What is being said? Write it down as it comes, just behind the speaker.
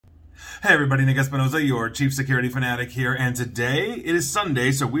Hey everybody, Nick Espinosa, your chief security fanatic here, and today it is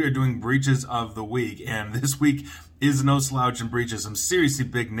Sunday, so we are doing breaches of the week, and this week is no slouch in breaches, some seriously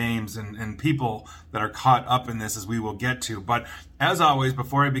big names and people that are caught up in this, as we will get to. But as always,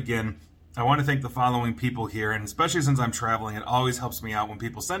 before I begin, I want to thank the following people here, and especially since I'm traveling, it always helps me out when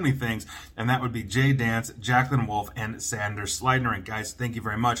people send me things, and that would be Jay Dance, Jacqueline Wolf, and Sander Slidner. And guys, thank you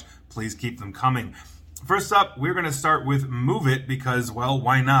very much. Please keep them coming. First up, we're going to start with MOVEit because, well,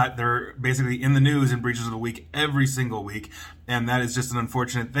 why not? They're basically in the news in breaches of the week every single week, and that is just an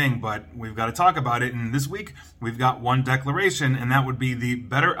unfortunate thing, but we've got to talk about it. And this week, we've got one declaration, and that would be the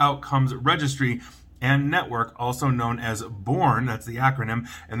Better Outcomes Registry and Network, also known as BORN, that's the acronym,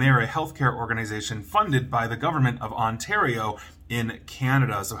 and they are a healthcare organization funded by the government of Ontario in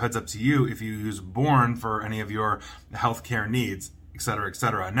Canada. So heads up to you if you use BORN for any of your healthcare needs, etc.,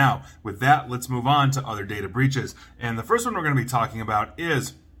 etc. Now, with that, let's move on to other data breaches. And the first one we're going to be talking about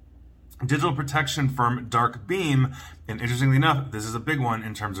is digital protection firm Darkbeam. And interestingly enough, this is a big one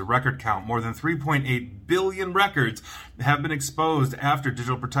in terms of record count. More than 3.8 billion records have been exposed after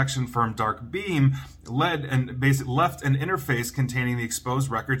digital protection firm Darkbeam left an interface containing the exposed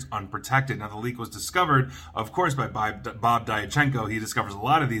records unprotected. Now, the leak was discovered, of course, by Bob Diachenko. He discovers a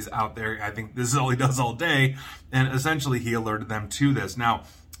lot of these out there. I think this is all he does all day. And essentially, he alerted them to this. Now,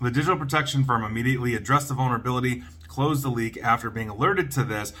 the digital protection firm immediately addressed the vulnerability, closed the leak after being alerted to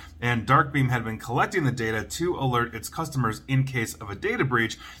this, and Darkbeam had been collecting the data to alert its customers in case of a data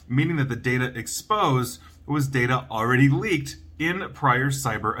breach, meaning that the data exposed was data already leaked in prior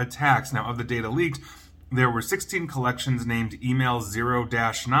cyber attacks. Now, of the data leaked, there were 16 collections named Email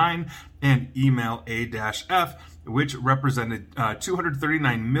 0-9 and Email A-F, which represented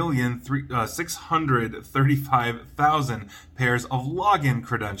 239,635,000 pairs of login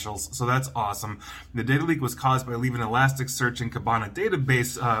credentials. So that's awesome. The data leak was caused by leaving Elasticsearch and Kibana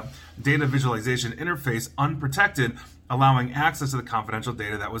database data visualization interface unprotected, allowing access to the confidential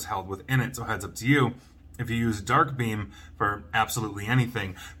data that was held within it. So heads up to you if you use Darkbeam for absolutely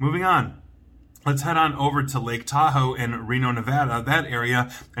anything. Moving on. Let's head on over to Lake Tahoe in Reno, Nevada, that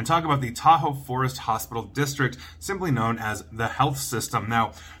area, and talk about the Tahoe Forest Hospital District, simply known as the Health System.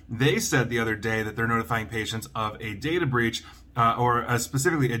 Now, they said the other day that they're notifying patients of a data breach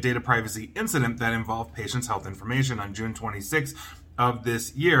specifically a data privacy incident that involved patients' health information. On June 26th of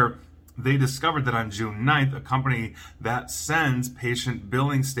this year, they discovered that on June 9th, a company that sends patient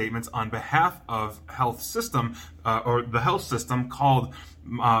billing statements on behalf of the health system called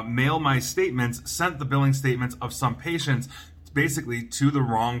Mail My Statements sent the billing statements of some patients basically to the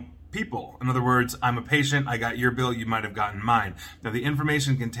wrong people. In other words, I'm a patient, I got your bill, you might have gotten mine. Now, the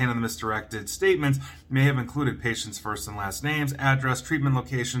information contained on the misdirected statements may have included patients' first and last names, address, treatment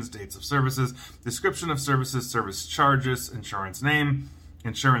locations, dates of services, description of services, service charges, insurance name,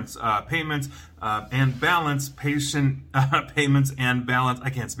 insurance payments and balance, patient payments and balance,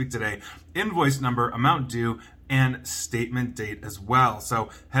 I can't speak today, invoice number, amount due, and statement date as well. So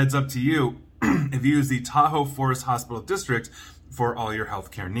heads up to you if you use the Tahoe Forest Hospital District for all your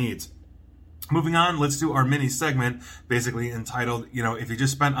healthcare needs. Moving on, let's do our mini segment, basically entitled, if you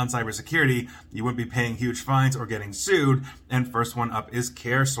just spent on cybersecurity, you wouldn't be paying huge fines or getting sued. And first one up is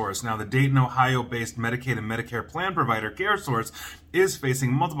CareSource. Now, the Dayton, Ohio-based Medicaid and Medicare plan provider CareSource is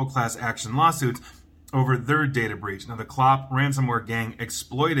facing multiple class action lawsuits over their data breach. Now, the Clop ransomware gang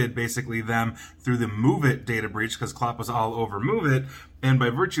exploited basically them through the MOVEit data breach, because Clop was all over MOVEit, and by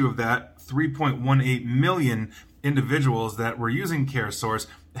virtue of that, 3.18 million individuals that were using CareSource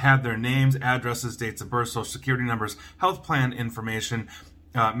had their names, addresses, dates of birth, social security numbers, health plan information,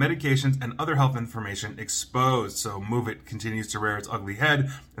 medications, and other health information exposed. So MOVEit continues to rear its ugly head,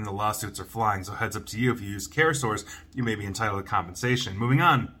 and the lawsuits are flying. So heads up to you. If you use CareSource, you may be entitled to compensation. Moving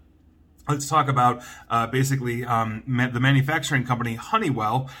on. Let's talk about the manufacturing company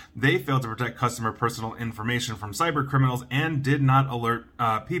Honeywell. They failed to protect customer personal information from cyber criminals and did not alert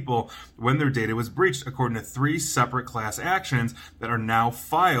people when their data was breached, according to 3 separate class actions that are now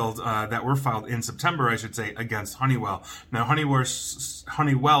filed, that were filed in September, against Honeywell. Now,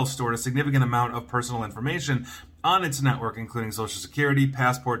 Honeywell stored a significant amount of personal information on its network, including social security,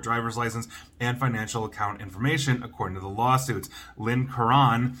 passport, driver's license, and financial account information, according to the lawsuits. Lynn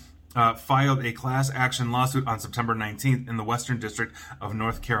Curran filed a class action lawsuit on September 19th in the Western District of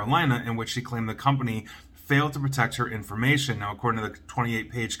North Carolina, in which she claimed the company failed to protect her information. Now, according to the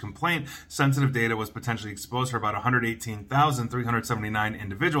 28-page complaint, sensitive data was potentially exposed for about 118,379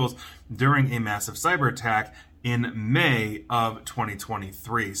 individuals during a massive cyber attack in May of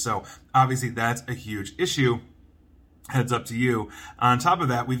 2023. So obviously that's a huge issue. Heads up to you. On top of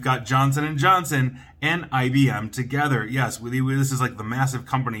that, we've got Johnson & Johnson and IBM together. Yes, this is like the massive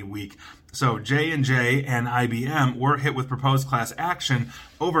company week. So J&J and IBM were hit with proposed class action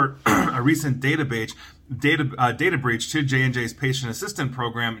over a recent data breach to J&J's patient assistant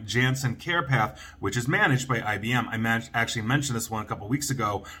program, Janssen CarePath, which is managed by IBM. I actually mentioned this one a couple weeks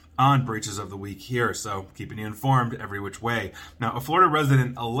ago on Breaches of the Week here, so keeping you informed every which way. Now, a Florida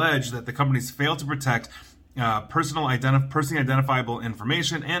resident alleged that the companies failed to protect personally identifiable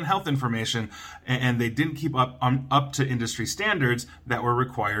information and health information, and they didn't keep up to industry standards that were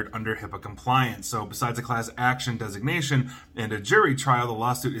required under HIPAA compliance. So besides a class action designation and a jury trial, the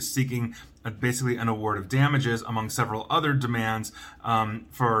lawsuit is seeking basically an award of damages among several other demands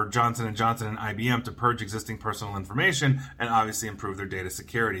for Johnson & Johnson and IBM to purge existing personal information and obviously improve their data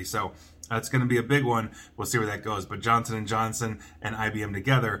security. So that's going to be a big one. We'll see where that goes. But Johnson & Johnson and IBM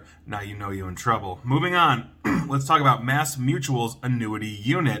together, now you know you're in trouble. Moving on, let's talk about Mass Mutual's annuity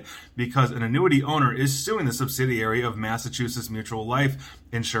unit, because an annuity owner is suing the subsidiary of Massachusetts Mutual Life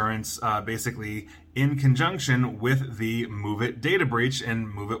Insurance, basically in conjunction with the MOVEit data breach, and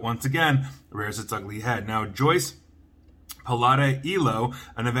MOVEit once again rears its ugly head. Now, Joyce Palade-Elo,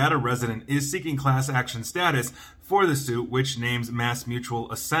 a Nevada resident, is seeking class action status for the suit, which names Mass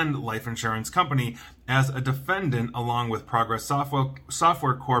Mutual Ascend Life Insurance Company as a defendant, along with Progress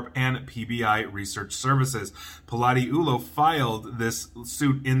Software Corp. And PBI Research Services. Palade-Elo filed this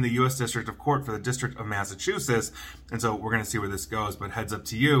suit in the U.S. District of Court for the District of Massachusetts, and so we're going to see where this goes, but heads up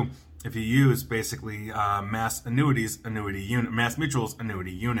to you if you use basically Mass Mutual's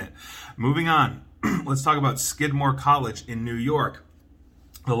annuity unit. Moving on, let's talk about Skidmore College in New York.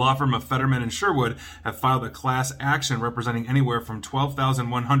 The law firm of Fetterman and Sherwood have filed a class action representing anywhere from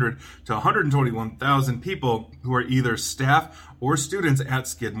 12,100 to 121,000 people who are either staff or students at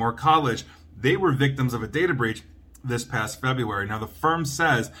Skidmore College. They were victims of a data breach this past February. Now, the firm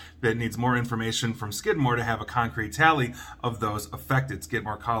says that it needs more information from Skidmore to have a concrete tally of those affected.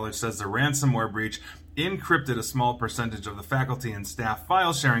 Skidmore College says the ransomware breach encrypted a small percentage of the faculty and staff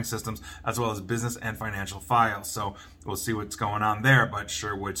file sharing systems, as well as business and financial files. So we'll see what's going on there, but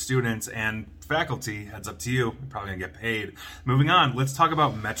Sherwood students and faculty, heads up to you, you're probably gonna get paid. Moving on, let's talk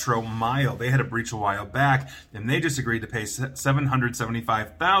about Metro Mile. They had a breach a while back, and they just agreed to pay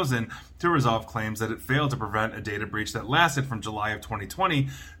 $775,000 to resolve claims that it failed to prevent a data breach that lasted from July of 2020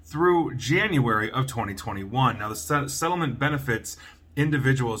 through January of 2021. Now, the settlement benefits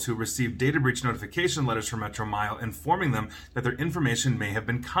individuals who received data breach notification letters from Metro Mile informing them that their information may have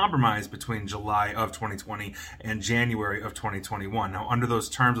been compromised between July of 2020 and January of 2021. Now, under those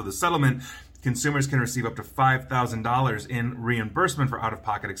terms of the settlement, consumers can receive up to $5,000 in reimbursement for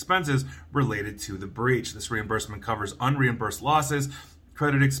out-of-pocket expenses related to the breach. This reimbursement covers unreimbursed losses,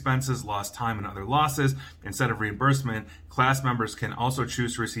 credit expenses, lost time, and other losses. Instead of reimbursement, class members can also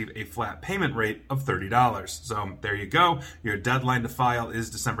choose to receive a flat payment rate of $30. So there you go. Your deadline to file is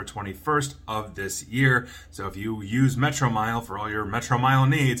December 21st of this year. So if you use Metro Mile for all your Metro Mile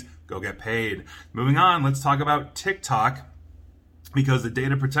needs, go get paid. Moving on, let's talk about TikTok, because the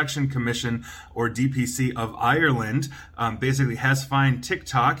Data Protection Commission, or DPC of Ireland, basically has fined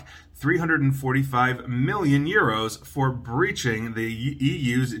TikTok 345 million euros for breaching the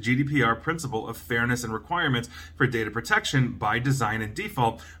EU's GDPR principle of fairness and requirements for data protection by design and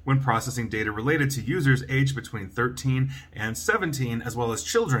default when processing data related to users aged between 13 and 17, as well as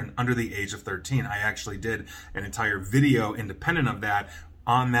children under the age of 13. I actually did an entire video independent of that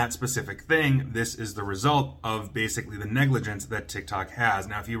on that specific thing. This is the result of basically the negligence that TikTok has.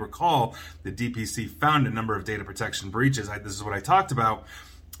 Now, if you recall, the DPC found a number of data protection breaches. This is what I talked about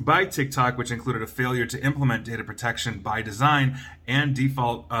by TikTok, which included a failure to implement data protection by design and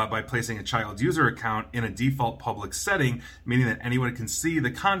default by placing a child user account in a default public setting, meaning that anyone can see the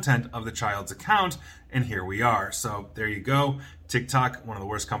content of the child's account. And here we are. So there you go. TikTok, one of the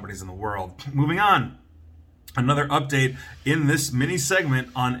worst companies in the world. Moving on. Another update in this mini segment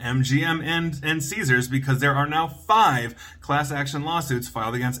on MGM and Caesars, because there are now 5 class action lawsuits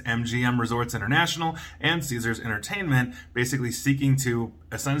filed against MGM Resorts International and Caesars Entertainment, basically seeking to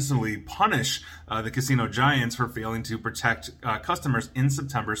essentially punish the casino giants for failing to protect customers in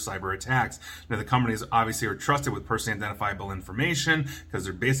September cyber attacks. Now, the companies obviously are trusted with personally identifiable information because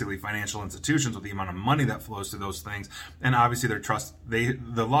they're basically financial institutions with the amount of money that flows through those things. And obviously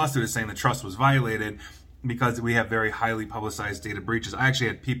the lawsuit is saying the trust was violated because we have very highly publicized data breaches. I actually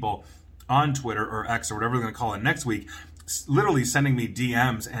had people on Twitter or X or whatever they're going to call it next week literally sending me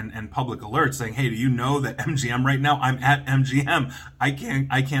DMs and public alerts saying, hey, do you know that MGM right now, I'm at MGM.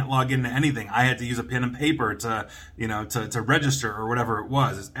 I can't log into anything. I had to use a pen and paper to register or whatever it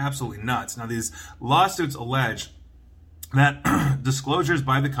was. It's absolutely nuts. Now, these lawsuits allege that disclosures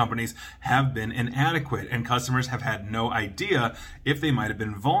by the companies have been inadequate, and customers have had no idea if they might have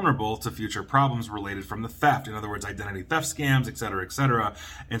been vulnerable to future problems related from the theft. In other words, identity theft scams, et cetera, et cetera.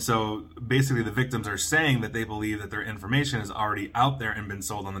 And so basically the victims are saying that they believe that their information is already out there and been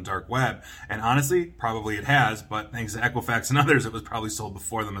sold on the dark web. And honestly, probably it has, but thanks to Equifax and others, it was probably sold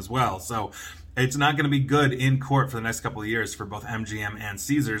before them as well. So it's not going to be good in court for the next couple of years for both MGM and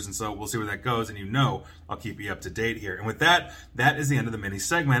Caesars, and so we'll see where that goes, and I'll keep you up to date here. And with that, that is the end of the mini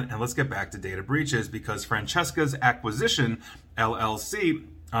segment, and let's get back to data breaches, because Francesca's Acquisition, LLC,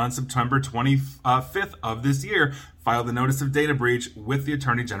 on September 25th of this year, filed a notice of data breach with the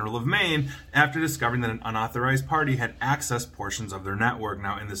Attorney General of Maine after discovering that an unauthorized party had accessed portions of their network.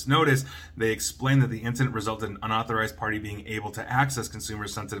 Now, in this notice, they explained that the incident resulted in an unauthorized party being able to access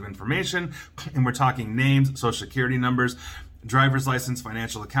consumer-sensitive information, and we're talking names, social security numbers, driver's license,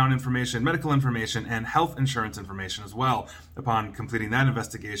 financial account information, medical information, and health insurance information as well. Upon completing that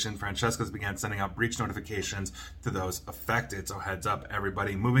investigation, Francesca's began sending out breach notifications to those affected. So heads up,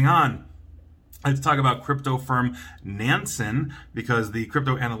 everybody. Moving on. Let's talk about crypto firm Nansen, because the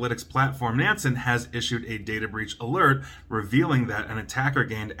crypto analytics platform Nansen has issued a data breach alert revealing that an attacker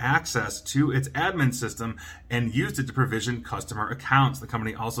gained access to its admin system and used it to provision customer accounts. The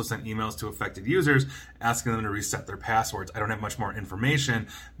company also sent emails to affected users asking them to reset their passwords. I don't have much more information,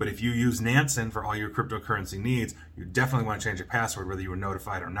 but if you use Nansen for all your cryptocurrency needs, you definitely want to change your password whether you were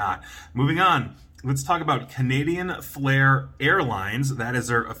notified or not. Moving on. Let's talk about Canadian Flair Airlines. That is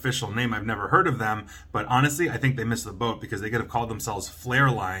their official name. I've never heard of them, but honestly, I think they missed the boat because they could have called themselves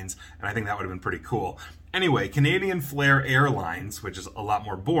Flair Lines, and I think that would have been pretty cool. Anyway, Canadian Flair Airlines, which is a lot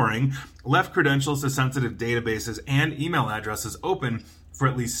more boring, left credentials to sensitive databases and email addresses open for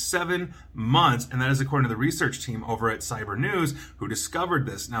at least 7 months, and that is according to the research team over at Cyber News who discovered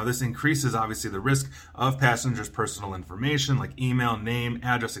this. Now, this increases obviously the risk of passengers' personal information like email, name,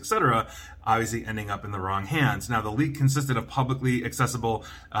 address, etc., obviously ending up in the wrong hands. Now, the leak consisted of publicly accessible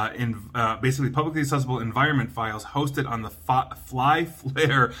environment files hosted on the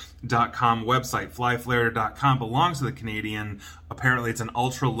flyflare.com website. Flyflare.com belongs to the Canadian, apparently it's an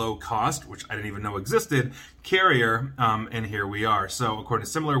ultra low cost, which I didn't even know existed, carrier, and here we are. So according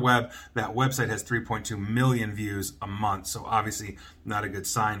to SimilarWeb, that website has 3.2 million views a month. So obviously not a good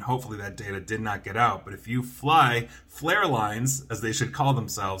sign. Hopefully that data did not get out. But if you fly Flair Lines, as they should call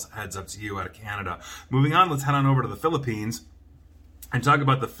themselves, heads up to you out of Canada. Moving on, let's head on over to the Philippines and talk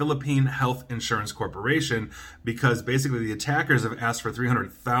about the Philippine Health Insurance Corporation, because basically the attackers have asked for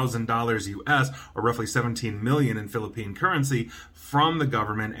 $300,000 US, or roughly 17 million in Philippine currency, from the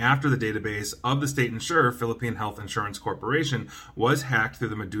government after the database of the state insurer, Philippine Health Insurance Corporation, was hacked through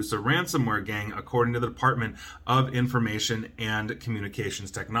the Medusa ransomware gang, according to the Department of Information and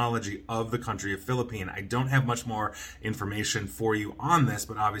Communications Technology of the country of Philippines. I don't have much more information for you on this,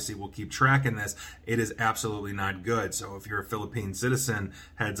 but obviously we'll keep tracking this. It is absolutely not good. So if you're a Philippine citizen,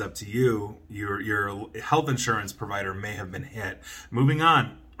 heads up to you. Your health insurance provider may have been hit. Moving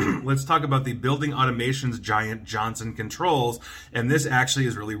on. Let's talk about the building automations giant Johnson Controls. And this actually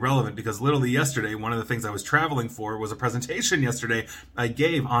is really relevant because literally yesterday, one of the things I was traveling for was a presentation yesterday I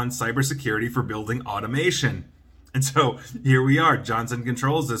gave on cybersecurity for building automation. And so here we are, Johnson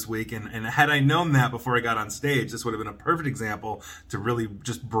Controls this week. And had I known that before I got on stage, this would have been a perfect example to really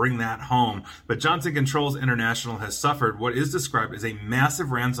just bring that home. But Johnson Controls International has suffered what is described as a massive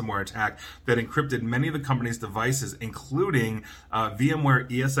ransomware attack that encrypted many of the company's devices, including VMware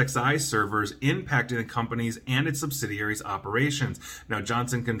ESXi servers, impacting the company's and its subsidiaries' operations. Now,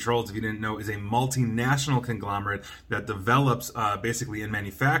 Johnson Controls, if you didn't know, is a multinational conglomerate that develops basically and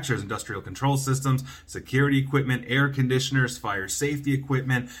manufactures industrial control systems, security equipment, air conditioners, fire safety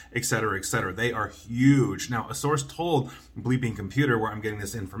equipment, etc., etc. They are huge. Now, a source told Bleeping Computer, where I'm getting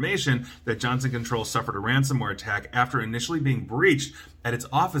this information, that Johnson Controls suffered a ransomware attack after initially being breached at its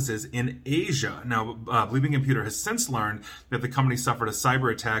offices in Asia. Now, Bleeping Computer has since learned that the company suffered a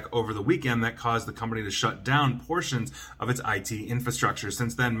cyber attack over the weekend that caused the company to shut down portions of its IT infrastructure.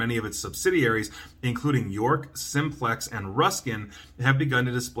 Since then, many of its subsidiaries, including York, Simplex, and Ruskin, have begun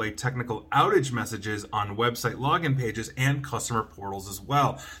to display technical outage messages on website login pages and customer portals as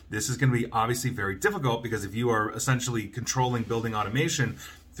well. This is going to be obviously very difficult because if you are essentially controlling building automation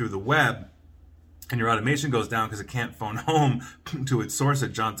through the web, and your automation goes down because it can't phone home to its source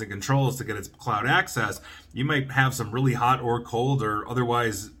at Johnson Controls to get its cloud access, you might have some really hot or cold or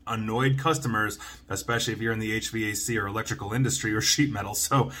otherwise annoyed customers, especially if you're in the HVAC or electrical industry or sheet metal.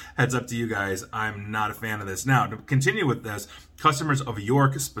 So heads up to you guys, I'm not a fan of this. Now, to continue with this, customers of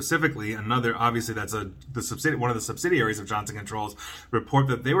York specifically, obviously that's one of the subsidiaries of Johnson Controls, report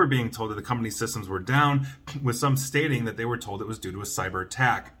that they were being told that the company's systems were down, with some stating that they were told it was due to a cyber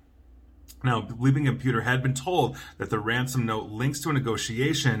attack. Now, Bleeping Computer had been told that the ransom note links to a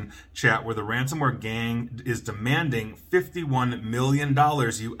negotiation chat where the ransomware gang is demanding $51 million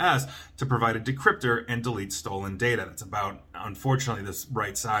US to provide a decryptor and delete stolen data. That's about, unfortunately, the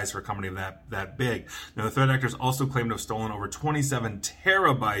right size for a company that big. Now, the threat actors also claim to have stolen over 27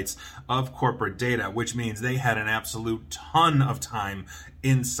 terabytes of corporate data, which means they had an absolute ton of time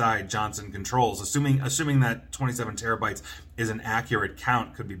inside Johnson Controls. Assuming that 27 terabytes is an accurate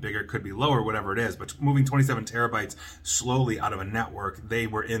count, could be bigger, could be lower, whatever it is, but moving 27 terabytes slowly out of a network, they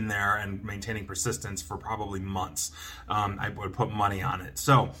were in there and maintaining persistence for probably months. I would put money on it.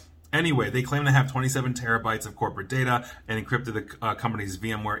 So anyway, they claim to have 27 terabytes of corporate data and encrypted the company's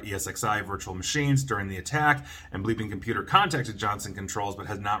VMware ESXi virtual machines during the attack, and Bleeping Computer contacted Johnson Controls but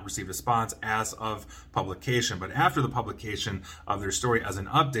has not received a response as of publication. But after the publication of their story as an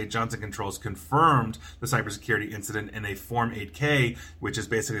update, Johnson Controls confirmed the cybersecurity incident in a Form 8K, which is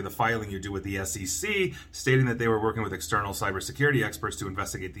basically the filing you do with the SEC, stating that they were working with external cybersecurity experts to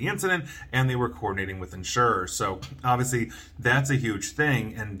investigate the incident, and they were coordinating with insurers. So obviously that's a huge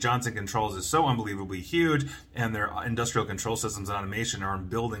thing, and Johnson Controls is so unbelievably huge, and their industrial control systems and automation are in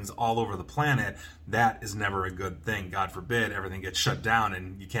buildings all over the planet. That is never a good thing. God forbid everything gets shut down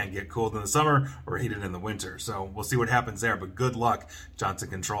and you can't get cooled in the summer or heated in the winter. So we'll see what happens there, but good luck, Johnson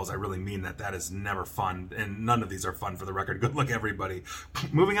Controls. I really mean that. That is never fun, and none of these are fun, for the record. Good luck, everybody.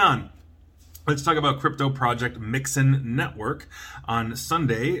 Moving on. Let's talk about crypto project Mixin Network. On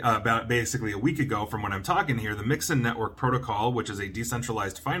Sunday, about basically a week ago from when I'm talking here, the Mixin Network Protocol, which is a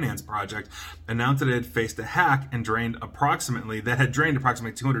decentralized finance project, announced that it had faced a hack and drained approximately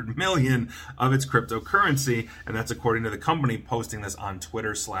 200 million of its cryptocurrency, and that's according to the company posting this on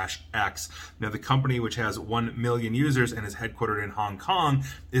Twitter/X. Now, the company, which has 1 million users and is headquartered in Hong Kong,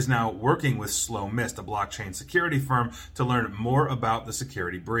 is now working with Slow Mist, a blockchain security firm, to learn more about the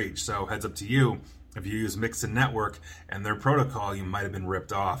security breach. So heads up to you. If you use Mixin Network and their protocol, you might have been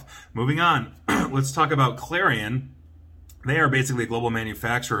ripped off. Moving on, let's talk about Clarion. They are basically a global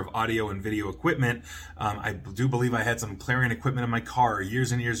manufacturer of audio and video equipment. I do believe I had some Clarion equipment in my car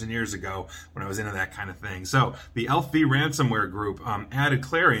years and years and years ago when I was into that kind of thing. So the Elfie ransomware group added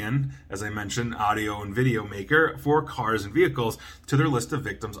Clarion, as I mentioned, audio and video maker for cars and vehicles, to their list of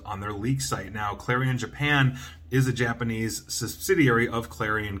victims on their leak site. Now, Clarion Japan is a Japanese subsidiary of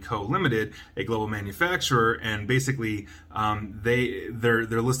Clarion Co. Limited, a global manufacturer, and basically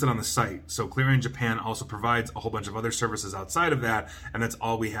they're listed on the site. So Clarion Japan also provides a whole bunch of other services outside of that, and that's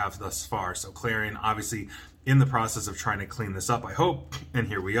all we have thus far. So Clarion obviously in the process of trying to clean this up, I hope, and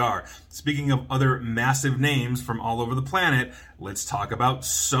here we are. Speaking of other massive names from all over the planet, let's talk about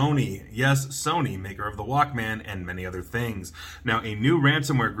Sony. Yes, Sony, maker of the Walkman and many other things. Now, a new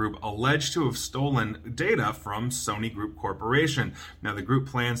ransomware group alleged to have stolen data from Sony Group Corporation. Now, the group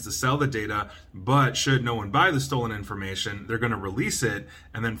plans to sell the data, but should no one buy the stolen information, they're going to release it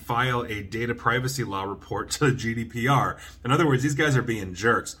and then file a data privacy law report to the GDPR. In other words, these guys are being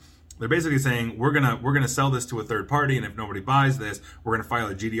jerks. They're basically saying, we're gonna sell this to a third party, and if nobody buys this, we're gonna file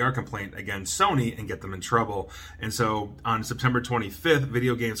a GDPR complaint against Sony and get them in trouble. And so on September 25th,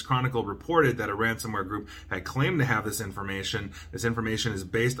 Video Games Chronicle reported that a ransomware group had claimed to have this information. This information is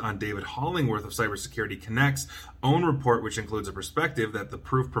based on David Hollingworth of Cybersecurity Connect's own report, which includes a perspective that the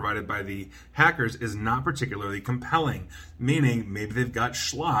proof provided by the hackers is not particularly compelling, meaning maybe they've got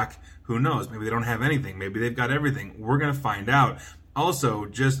schlock, who knows, maybe they don't have anything, maybe they've got everything. We're gonna find out. Also,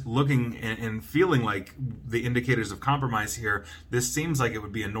 just looking and feeling like the indicators of compromise here, this seems like it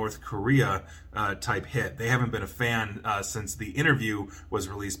would be a North Korea type hit. They haven't been a fan since The Interview was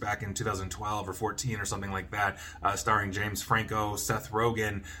released back in 2012 or 14 or something like that, starring James Franco, Seth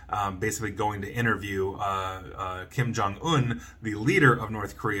Rogen, basically going to interview Kim Jong-un, the leader of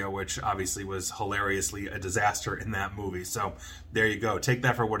North Korea, which obviously was hilariously a disaster in that movie. So there you go. Take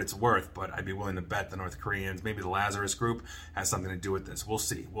that for what it's worth, but I'd be willing to bet the North Koreans, maybe the Lazarus Group, has something to do with this. We'll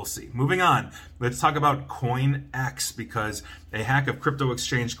see. We'll see. Moving on, let's talk about CoinX, because a hack of crypto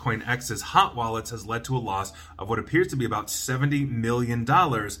exchange CoinX's hot wallets has led to a loss of what appears to be about $70 million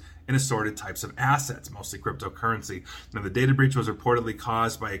in assorted types of assets, mostly cryptocurrency. Now, the data breach was reportedly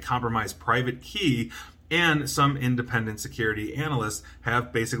caused by a compromised private key And some independent security analysts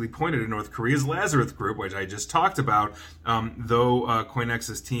have basically pointed to North Korea's Lazarus Group, which I just talked about, though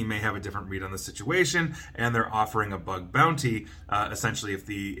Coinex's team may have a different read on the situation, and they're offering a bug bounty, essentially if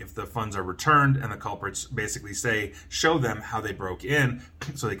the funds are returned and the culprits basically show them how they broke in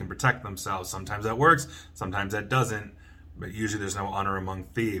so they can protect themselves. Sometimes that works, sometimes that doesn't, but usually there's no honor among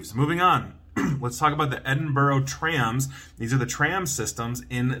thieves. Moving on. Let's talk about the Edinburgh trams. These are the tram systems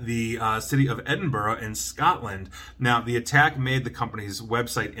in the city of Edinburgh in Scotland. Now, the attack made the company's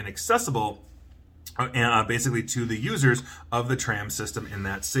website inaccessible basically to the users of the tram system in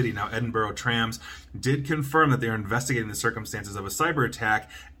that city. Now, Edinburgh Trams did confirm that they are investigating the circumstances of a cyber attack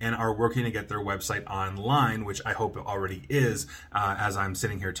and are working to get their website online, which I hope it already is as I'm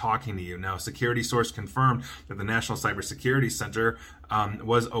sitting here talking to you. Now, security source confirmed that the National Cybersecurity Center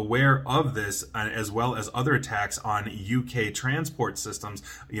was aware of this as well as other attacks on UK transport systems.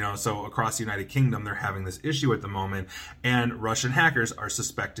 So across the United Kingdom, they're having this issue at the moment, and Russian hackers are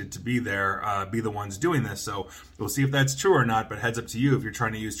suspected to be the ones doing this. So we'll see if that's true or not, but heads up to you if you're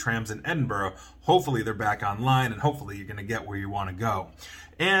trying to use trams in Edinburgh. Hopefully they're back online, and hopefully you're going to get where you want to go.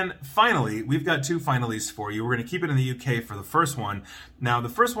 And finally, we've got two finalies for you. We're going to keep it in the UK for the first one. Now, the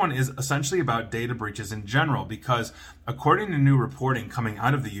first one is essentially about data breaches in general, because according to new reporting coming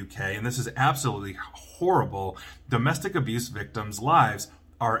out of the UK, and this is absolutely horrible, domestic abuse victims' lives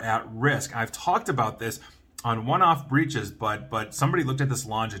are at risk. I've talked about this on one-off breaches, but somebody looked at this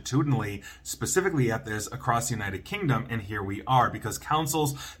longitudinally, specifically at this across the United Kingdom, and here we are, because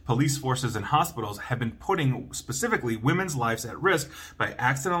councils, police forces, and hospitals have been putting specifically women's lives at risk by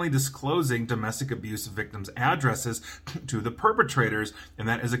accidentally disclosing domestic abuse victims' addresses to the perpetrators, and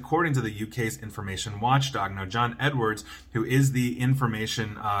that is according to the UK's information watchdog. Now, John Edwards, who is the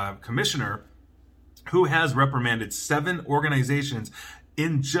information commissioner, who has reprimanded 7 organizations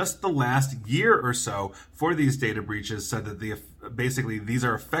in just the last year or so for these data breaches, said that basically these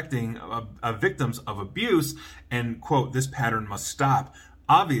are affecting victims of abuse, and, quote, this pattern must stop.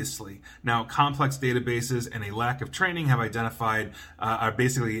 Obviously, now complex databases and a lack of training have been identified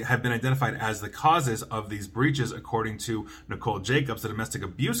as the causes of these breaches, according to Nicole Jacobs, the domestic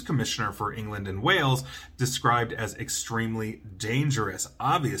abuse commissioner for England and Wales, described as extremely dangerous.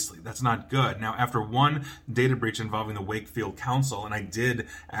 Obviously, that's not good. Now, after one data breach involving the Wakefield Council, and I did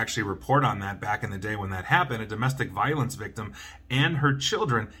actually report on that back in the day when that happened, a domestic violence victim and her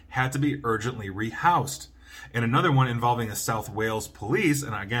children had to be urgently rehoused. And another one involving a South Wales police,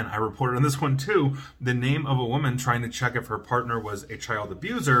 and again, I reported on this one too, the name of a woman trying to check if her partner was a child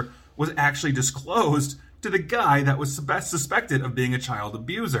abuser was actually disclosed to the guy that was suspected of being a child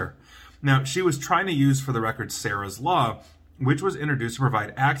abuser. Now, she was trying to use, for the record, Sarah's Law, which was introduced to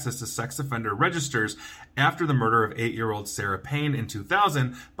provide access to sex offender registers after the murder of 8-year-old Sarah Payne in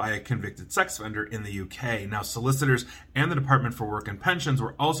 2000 by a convicted sex offender in the UK. Now, solicitors and the Department for Work and Pensions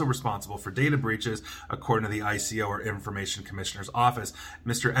were also responsible for data breaches, according to the ICO, or Information Commissioner's Office.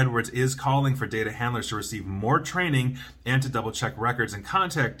 Mr. Edwards is calling for data handlers to receive more training and to double-check records and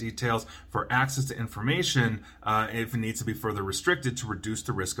contact details for access to information if it needs to be further restricted to reduce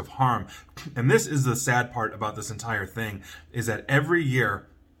the risk of harm. And this is the sad part about this entire thing, is that every year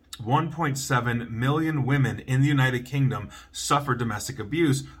 1.7 million women in the United Kingdom suffer domestic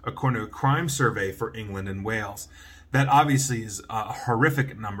abuse, according to a crime survey for England and Wales. That obviously is a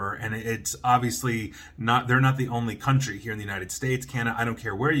horrific number, and it's obviously not, they're not the only country here in the United States, Canada, I don't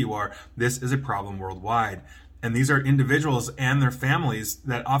care where you are, this is a problem worldwide. And these are individuals and their families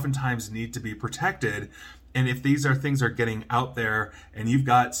that oftentimes need to be protected. And if these are things are getting out there and you've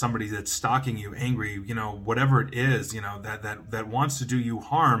got somebody that's stalking you, angry, whatever it is, that wants to do you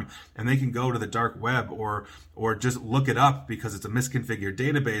harm, and they can go to the dark web or just look it up because it's a misconfigured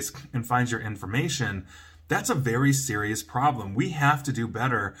database and finds your information, that's a very serious problem. We have to do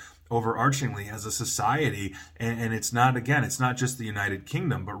better overarchingly as a society, and it's not just the United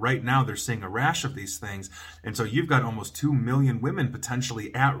Kingdom, but right now they're seeing a rash of these things, and so you've got almost 2 million women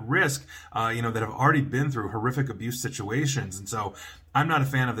potentially at risk, that have already been through horrific abuse situations, and so I'm not a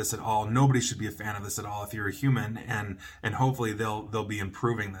fan of this at all. Nobody should be a fan of this at all if you're a human, and hopefully they'll be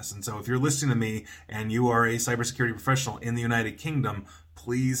improving this. And so if you're listening to me and you are a cybersecurity professional in the United Kingdom,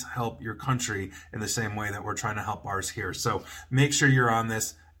 please help your country in the same way that we're trying to help ours here. So make sure you're on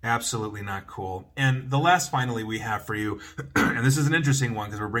this. Absolutely not cool. And the last finally we have for you, and this is an interesting one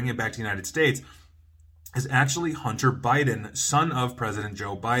because we're bringing it back to the United States, is actually Hunter Biden, son of President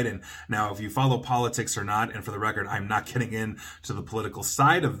Joe Biden. Now, if you follow politics or not, and for the record, I'm not getting into the political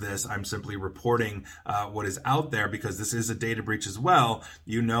side of this. I'm simply reporting what is out there because this is a data breach as well.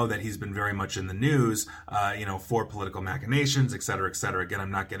 You know that he's been very much in the news, for political machinations, et cetera, et cetera. Again,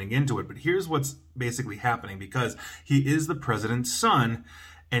 I'm not getting into it, but here's what's basically happening because he is the president's son,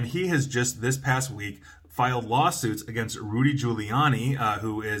 and he has just this past week filed lawsuits against Rudy Giuliani,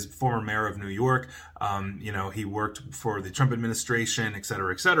 who is former mayor of New York. He worked for the Trump administration, et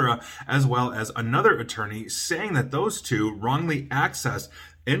cetera, as well as another attorney saying that those two wrongly accessed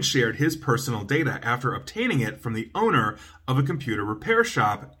and shared his personal data after obtaining it from the owner of a computer repair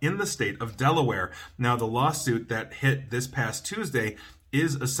shop in the state of Delaware. Now, the lawsuit that hit this past Tuesday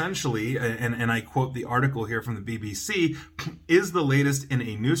is essentially, and I quote the article here from the BBC, is the latest in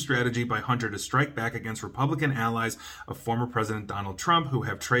a new strategy by Hunter to strike back against Republican allies of former President Donald Trump who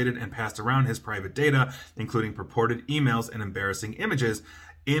have traded and passed around his private data, including purported emails and embarrassing images,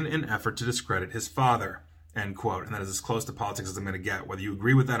 in an effort to discredit his father. End quote. And that is as close to politics as I'm going to get. Whether you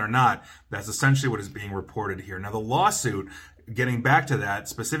agree with that or not, that's essentially what is being reported here. Now, the lawsuit, getting back to that,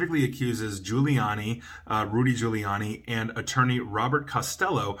 specifically accuses Giuliani, Rudy Giuliani, and attorney Robert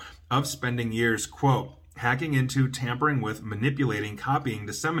Costello of spending years, quote, hacking into, tampering with, manipulating, copying,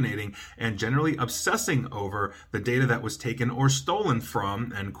 disseminating, and generally obsessing over the data that was taken or stolen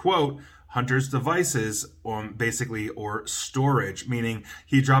from, end quote, Hunter's devices, or storage, meaning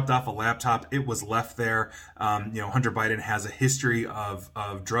he dropped off a laptop, it was left there. Hunter Biden has a history of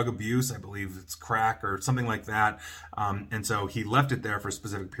drug abuse, I believe it's crack or something like that, and so he left it there for a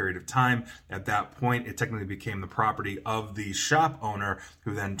specific period of time. At that point, it technically became the property of the shop owner,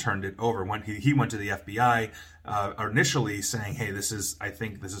 who then turned it over. When he went to the FBI, initially saying, hey, I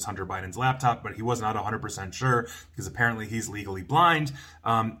think this is Hunter Biden's laptop, but he was not 100% sure because apparently he's legally blind.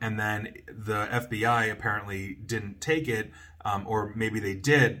 And then the FBI apparently didn't take it, or maybe they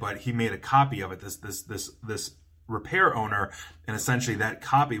did, but he made a copy of it, this repair owner, and essentially that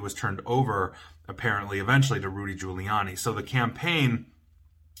copy was turned over apparently eventually to Rudy Giuliani. So the campaign,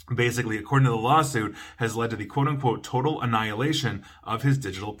 basically, according to the lawsuit, has led to the quote-unquote total annihilation of his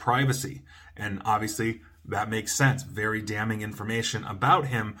digital privacy. And obviously, that makes sense. Very damning information about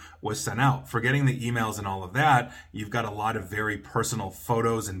him was sent out. Forgetting the emails and all of that, you've got a lot of very personal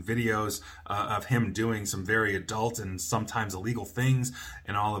photos and videos of him doing some very adult and sometimes illegal things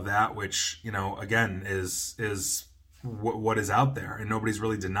and all of that, which, again, is what is out there. And nobody's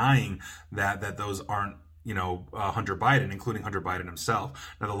really denying that those aren't Hunter Biden, including Hunter Biden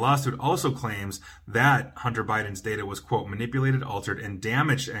himself. Now, the lawsuit also claims that Hunter Biden's data was, quote, manipulated, altered, and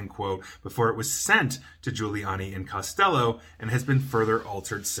damaged, end quote, before it was sent to Giuliani and Costello, and has been further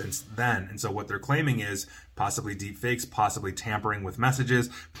altered since then. And so what they're claiming is possibly deepfakes, possibly tampering with messages,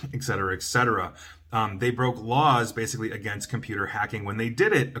 et cetera, et cetera. They broke laws basically against computer hacking when they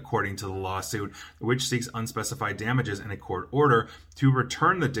did it, according to the lawsuit, which seeks unspecified damages in a court order to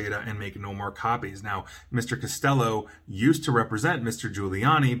return the data and make no more copies. Now, Mr. Costello used to represent Mr.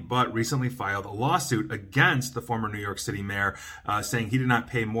 Giuliani, but recently filed a lawsuit against the former New York City mayor, saying he did not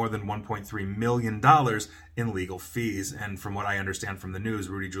pay more than $1.3 million in legal fees. And from what I understand from the news,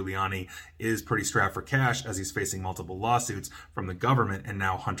 Rudy Giuliani is pretty strapped for cash as he's facing multiple lawsuits from the government and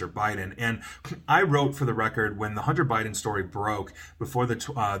now Hunter Biden. And I wrote, for the record, when the Hunter Biden story broke before the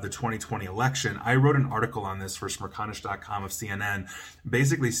 2020 election, I wrote an article on this for Smerconish.com of CNN,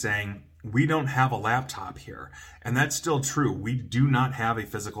 basically saying, we don't have a laptop here. And that's still true. We do not have a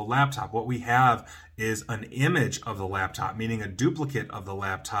physical laptop. What we have is an image of the laptop, meaning a duplicate of the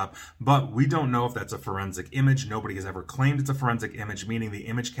laptop, but we don't know if that's a forensic image. Nobody has ever claimed it's a forensic image, meaning the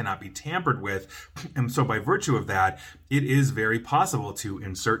image cannot be tampered with. And so by virtue of that, it is very possible to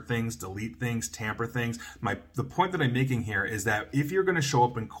insert things, delete things, tamper things. The point that I'm making here is that if you're going to show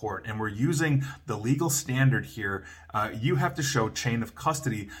up in court, and we're using the legal standard here, you have to show chain of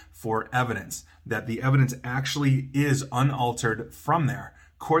custody for evidence, that the evidence actually is unaltered from there.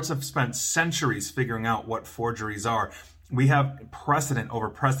 Courts have spent centuries figuring out what forgeries are. We have precedent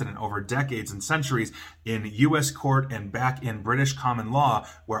over decades and centuries in U.S. court and back in British common law,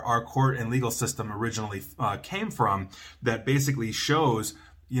 where our court and legal system originally came from, that basically shows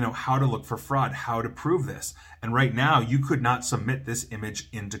how to look for fraud, how to prove this. And right now, you could not submit this image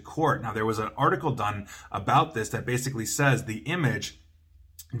into court. Now, there was an article done about this that basically says the image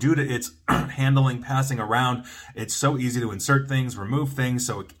due to its handling, passing around, it's so easy to insert things, remove things,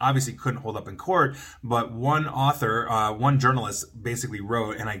 so it obviously couldn't hold up in court. But one author, one journalist basically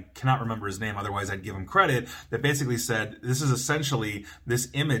wrote, and I cannot remember his name, otherwise I'd give him credit, that basically said, this is essentially, this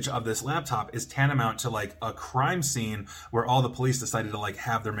image of this laptop is tantamount to like a crime scene where all the police decided to like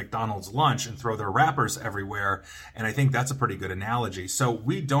have their McDonald's lunch and throw their wrappers everywhere. And I think that's a pretty good analogy. So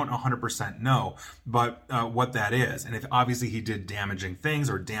we don't 100% know, but what that is. And if obviously he did damaging things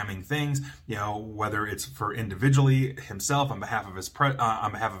or damning things, you know, whether it's for individually himself on behalf of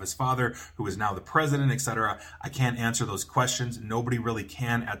his father, who is now the president, etc. I can't answer those questions. Nobody really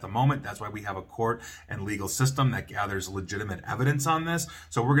can at the moment. That's why we have a court and legal system that gathers legitimate evidence on this.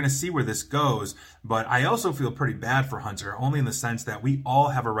 So we're going to see where this goes. But I also feel pretty bad for Hunter, only in the sense that we all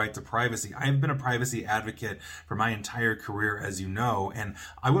have a right to privacy. I have been a privacy advocate for my entire career, as you know, and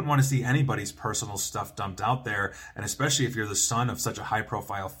I wouldn't want to see anybody's personal stuff dumped out there, and especially if you're the son of such a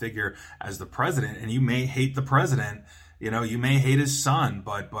high-profile figure as the president, and you may hate the president, you know, you may hate his son,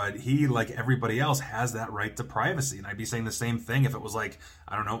 but he, like everybody else, has that right to privacy. And I'd be saying the same thing if it was like,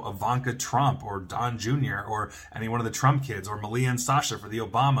 I don't know, Ivanka Trump or Don Jr. or any one of the Trump kids, or Malia and Sasha for the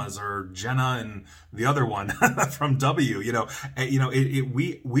Obamas, or Jenna and the other one from W.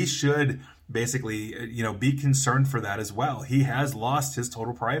 We should basically, be concerned for that as well. He has lost his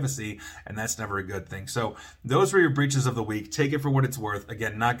total privacy, and that's never a good thing. So those were your breaches of the week. Take it for what it's worth.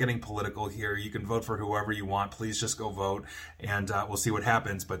 Again, not getting political here. You can vote for whoever you want. Please just go vote, and we'll see what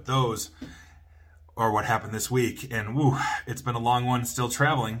happens. But those are what happened this week. And woo, it's been a long one, still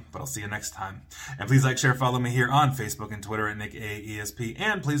traveling, but I'll see you next time. And please like, share, follow me here on Facebook and Twitter at NickAESP.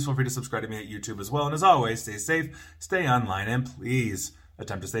 And please feel free to subscribe to me at YouTube as well. And as always, stay safe, stay online, and please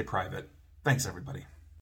attempt to stay private. Thanks, everybody.